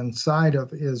doing inside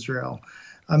of Israel.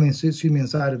 I mean, excuse me,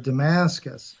 inside of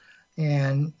Damascus.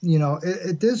 And, you know,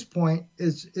 at this point,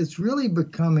 it's really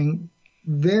becoming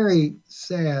very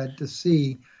sad to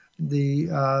see the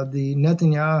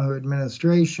Netanyahu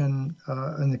administration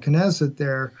and the Knesset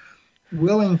there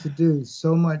willing to do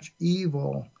so much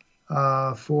evil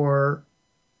for,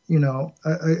 you know,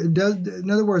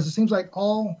 in other words, it seems like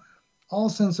all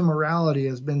sense of morality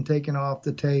has been taken off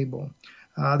the table.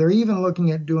 They're even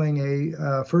looking at doing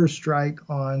a first strike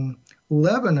on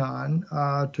Lebanon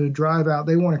to drive out.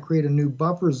 They want to create a new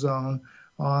buffer zone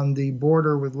on the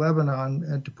border with Lebanon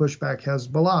and to push back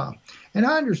Hezbollah. And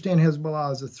I understand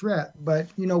Hezbollah is a threat, but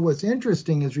you know what's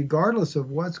interesting is regardless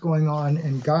of what's going on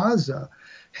in Gaza,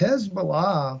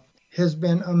 Hezbollah has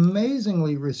been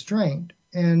amazingly restrained.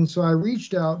 And so I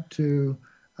reached out to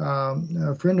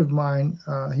a friend of mine.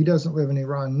 He doesn't live in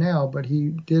Iran now, but he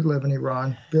did live in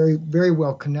Iran, very, very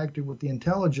well connected with the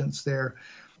intelligence there.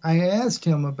 I asked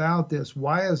him about this.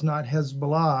 Why is not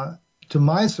Hezbollah, to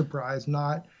my surprise,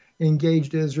 not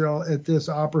engaged Israel at this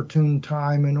opportune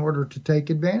time in order to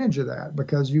take advantage of that?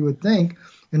 Because you would think,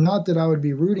 and not that I would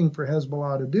be rooting for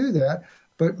Hezbollah to do that,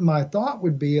 but my thought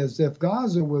would be as if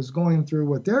Gaza was going through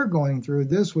what they're going through,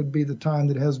 this would be the time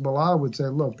that Hezbollah would say,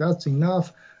 look, that's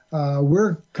enough.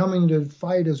 We're coming to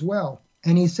fight as well.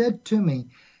 And he said to me,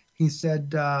 he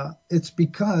said, it's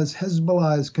because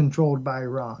Hezbollah is controlled by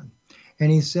Iran. And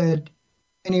he said,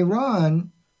 and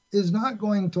Iran is not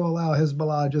going to allow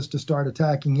Hezbollah just to start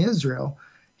attacking Israel.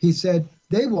 He said,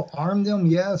 they will arm them,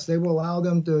 yes, they will allow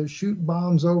them to shoot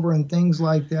bombs over and things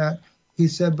like that. He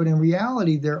said, but in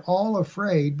reality, they're all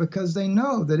afraid because they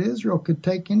know that Israel could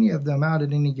take any of them out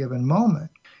at any given moment.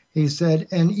 He said,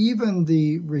 and even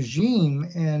the regime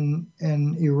in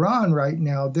Iran right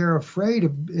now, they're afraid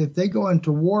if they go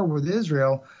into war with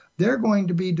Israel, they're going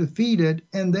to be defeated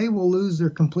and they will lose their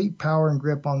complete power and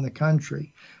grip on the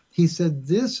country. He said,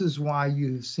 this is why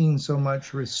you've seen so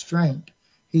much restraint.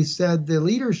 He said, the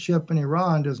leadership in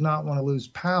Iran does not want to lose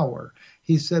power.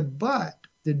 He said, but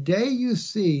the day you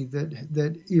see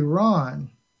that Iran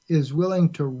is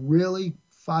willing to really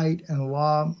fight and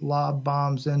lob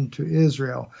bombs into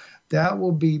Israel, that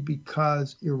will be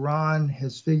because Iran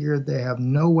has figured they have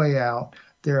no way out.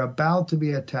 They're about to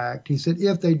be attacked. He said,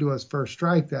 if they do a first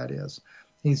strike, that is.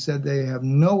 He said they have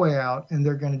no way out, and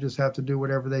they're going to just have to do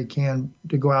whatever they can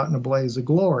to go out in a blaze of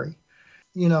glory.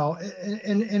 You know,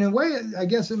 and in a way, I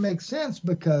guess it makes sense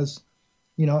because,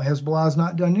 you know, Hezbollah has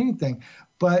not done anything.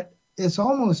 But it's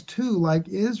almost too like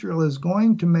Israel is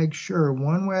going to make sure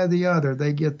one way or the other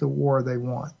they get the war they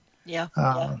want. Yeah.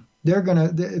 They're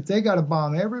going to, if they got to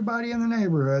bomb everybody in the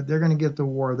neighborhood, they're going to get the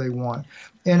war they want.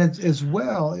 And it's as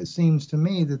well, it seems to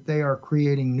me that they are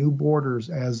creating new borders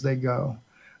as they go.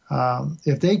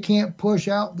 If they can't push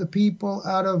out the people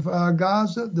out of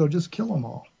Gaza, they'll just kill them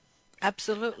all.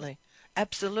 Absolutely.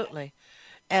 Absolutely.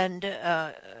 And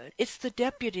it's the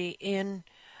deputy in,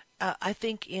 I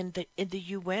think, in the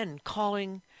UN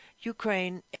calling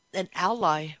Ukraine an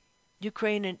ally.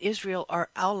 Ukraine and Israel are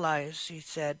allies, he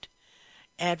said.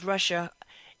 And Russia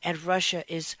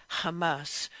is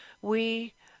Hamas.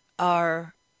 We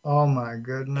are Oh my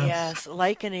goodness. Yes,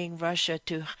 likening Russia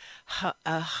to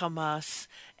Hamas,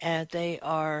 and they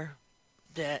are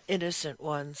the innocent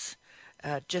ones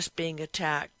just being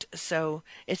attacked. So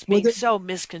it's Well, being so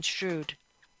misconstrued.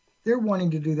 they're wanting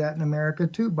to do that in America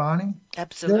too, Bonnie. They're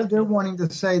Absolutely. wanting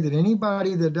to say that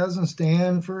anybody that doesn't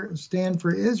stand for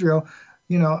Israel,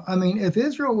 I mean, if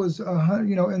Israel was,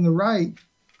 in the right,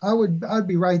 I'd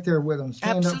be right there with them,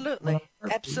 stand up for them in Absolutely. a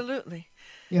heartbeat, Absolutely.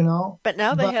 you know. But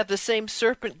now they But have the same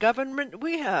serpent government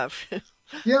we have.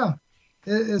 yeah,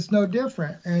 it's no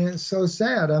different, and it's so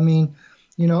sad. I mean,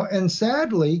 and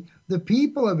sadly, the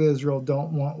people of Israel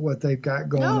don't want what they've got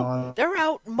going No, on.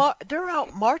 they're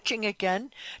out marching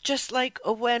again, just like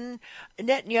when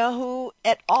Netanyahu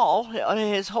et al.,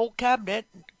 his whole cabinet,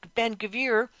 Ben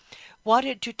Gvir,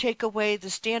 wanted to take away the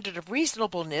standard of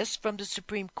reasonableness from the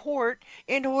Supreme Court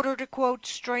in order to, quote,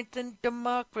 strengthen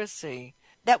democracy.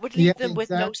 That would Yeah, leave them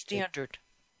with no exactly. standard.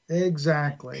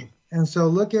 Exactly. And so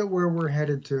look at where we're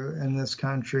headed to in this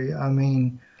country. I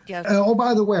mean, Yes, oh,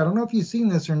 by the way, I don't know if you've seen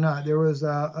this or not. There was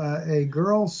a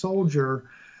girl soldier,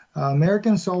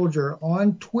 American soldier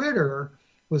on Twitter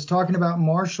was talking about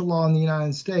martial law in the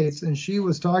United States, and she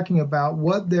was talking about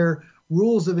what their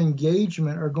rules of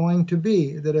engagement are going to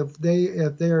be. That if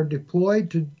they are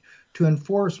deployed to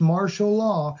enforce martial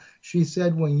law, she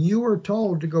said, when you are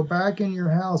told to go back in your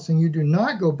house and you do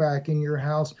not go back in your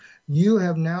house, you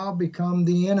have now become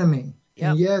the enemy.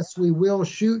 And yep. yes, we will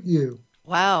shoot you.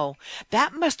 Wow,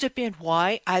 that must have been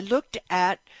why I looked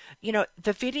at,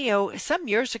 the video some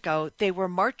years ago. They were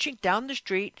marching down the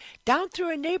street, down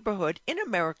through a neighborhood in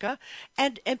America,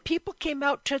 and people came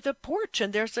out to the porch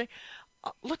and they're saying,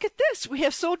 "Oh, look at this. We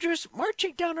have soldiers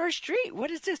marching down our street. What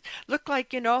is this? Look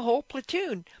like, a whole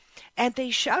platoon." And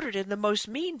they shouted in the most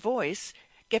mean voice,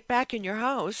 "Get back in your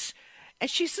house." And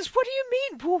she says, "What do you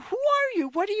mean? Who are you?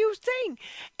 What are you saying?"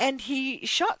 And he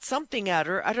shot something at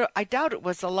her. I doubt it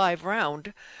was a live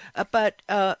round, but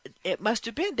it must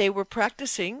have been. They were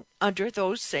practicing under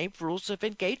those same rules of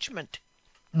engagement.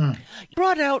 Mm.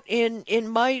 Brought out in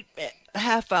my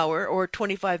half hour or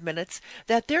 25 minutes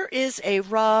that there is a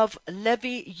Rav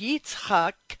Levi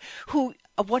Yitzchak who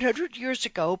 100 years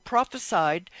ago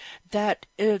prophesied that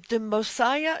the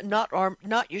Messiah, not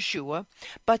Yeshua,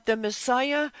 but the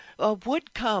Messiah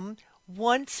would come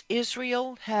once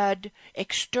Israel had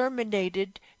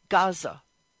exterminated Gaza.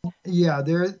 Yeah,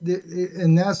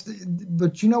 and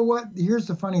but you know what? Here's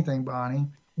the funny thing, Bonnie.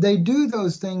 They do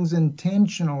those things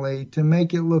intentionally to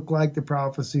make it look like the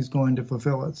prophecy is going to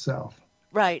fulfill itself.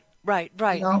 Right, right, You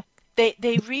right. know?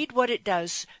 They read what it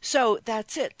does. So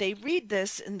that's it. They read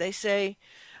this and they say,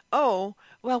 "Oh,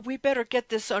 well, we better get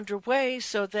this underway."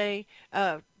 So they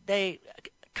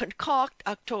concoct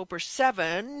October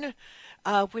 7,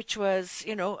 which was,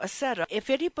 a setup.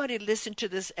 If anybody listened to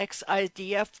this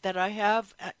XIDF that I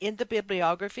have in the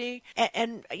bibliography,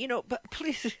 but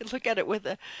please look at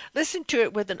it listen to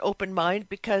it with an open mind,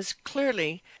 because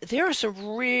clearly there are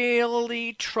some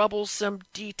really troublesome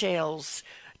details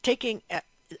taking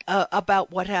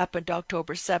about what happened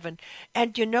October 7.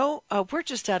 And we're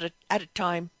just at a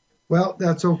time. Well,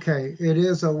 that's okay. It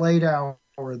is a late hour,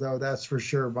 though, that's for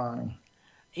sure, Bonnie.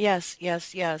 Yes,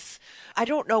 yes, yes. I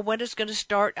don't know when it's going to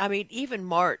start. I mean, even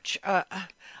March. I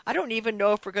don't even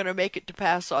know if we're going to make it to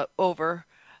Passover.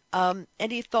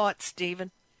 Any thoughts,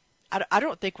 Stephen? I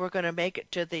don't think we're going to make it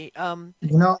to the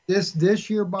This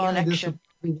year, Bonnie, this election.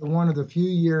 will be one of the few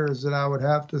years that I would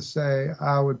have to say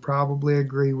I would probably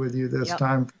agree with you this Yep.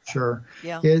 time for sure.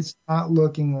 Yeah. It's not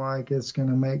looking like it's going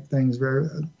to make things very.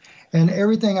 And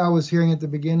everything I was hearing at the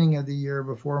beginning of the year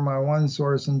before my one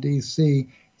source in D.C.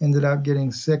 ended up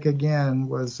getting sick again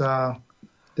was that,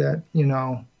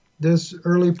 this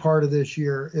early part of this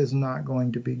year is not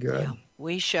going to be Yeah. good.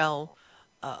 We shall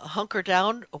hunker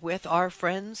down with our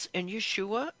friends in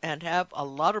Yeshua and have a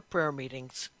lot of prayer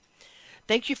meetings.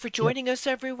 Thank you for Yeah. joining us,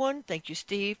 everyone. Thank you,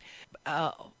 Steve.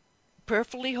 Uh,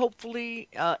 Prayerfully, hopefully,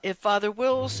 if Father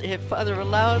wills, if Father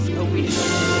allows, we shall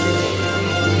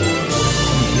see you.